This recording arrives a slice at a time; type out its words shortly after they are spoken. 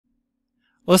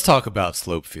Let's talk about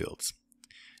slope fields.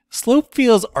 Slope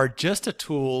fields are just a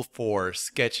tool for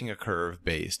sketching a curve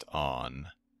based on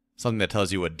something that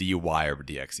tells you what dy over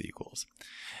dx equals.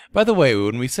 By the way,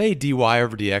 when we say dy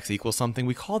over dx equals something,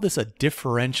 we call this a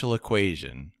differential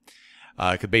equation.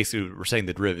 Because basically we're saying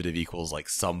the derivative equals like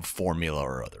some formula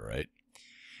or other, right?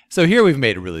 So here we've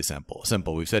made it really simple.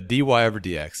 We've said dy over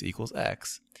dx equals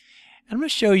x. And I'm going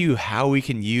to show you how we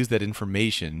can use that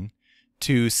information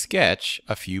to sketch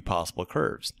a few possible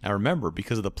curves. Now remember,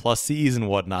 because of the plus c's and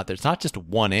whatnot, there's not just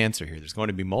one answer here. There's going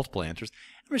to be multiple answers.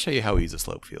 I'm going to show you how we use a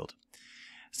slope field.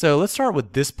 So let's start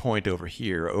with this point over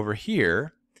here. Over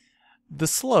here, the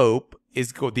slope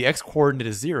is, the x-coordinate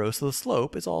is 0, so the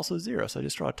slope is also 0. So I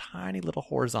just draw a tiny little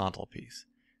horizontal piece.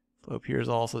 Slope here is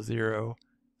also 0.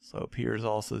 Slope here is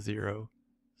also 0.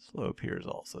 Slope here is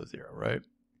also 0, right?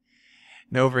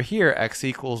 Now over here, x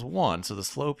equals 1, so the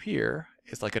slope here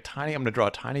is like a tiny, I'm going to draw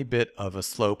a tiny bit of a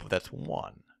slope that's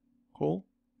 1. Cool?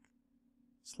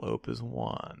 Slope is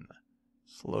 1.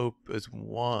 Slope is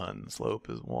 1. Slope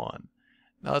is 1.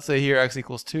 Now let's say here x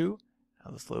equals 2.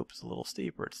 Now the slope is a little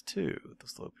steeper. It's 2. The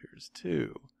slope here is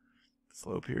 2. The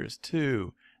slope here is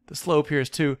 2. The slope here is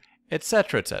 2,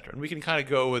 etc., etc. And we can kind of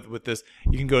go with this.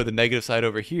 You can go to the negative side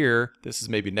over here. This is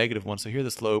maybe negative 1, so here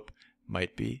the slope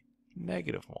might be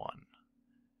negative 1.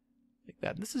 Like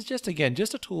that. And this is just, again,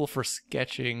 just a tool for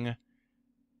sketching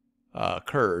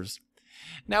curves.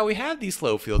 Now we have these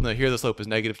slope fields. Now here the slope is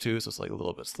negative 2, so it's like a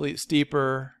little bit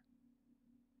steeper.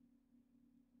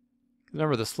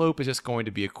 Remember, the slope is just going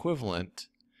to be equivalent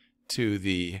to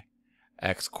the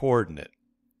x-coordinate.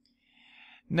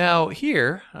 Now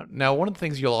here, one of the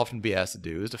things you'll often be asked to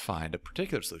do is to find a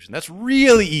particular solution. That's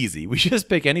really easy. We just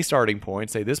pick any starting point,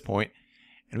 say this point,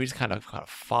 and we just kind of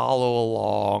follow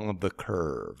along the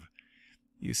curve.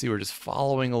 You see, we're just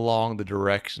following along the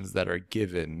directions that are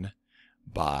given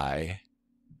by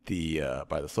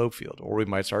the slope field. Or we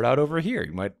might start out over here.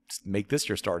 You might make this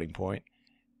your starting point,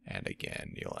 and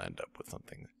again, you'll end up with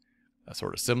something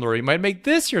sort of similar. You might make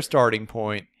this your starting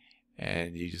point,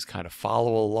 and you just kind of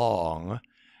follow along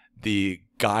the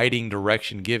guiding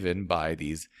direction given by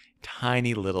these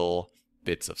tiny little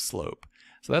bits of slope.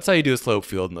 So that's how you do a slope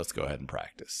field, and let's go ahead and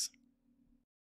practice.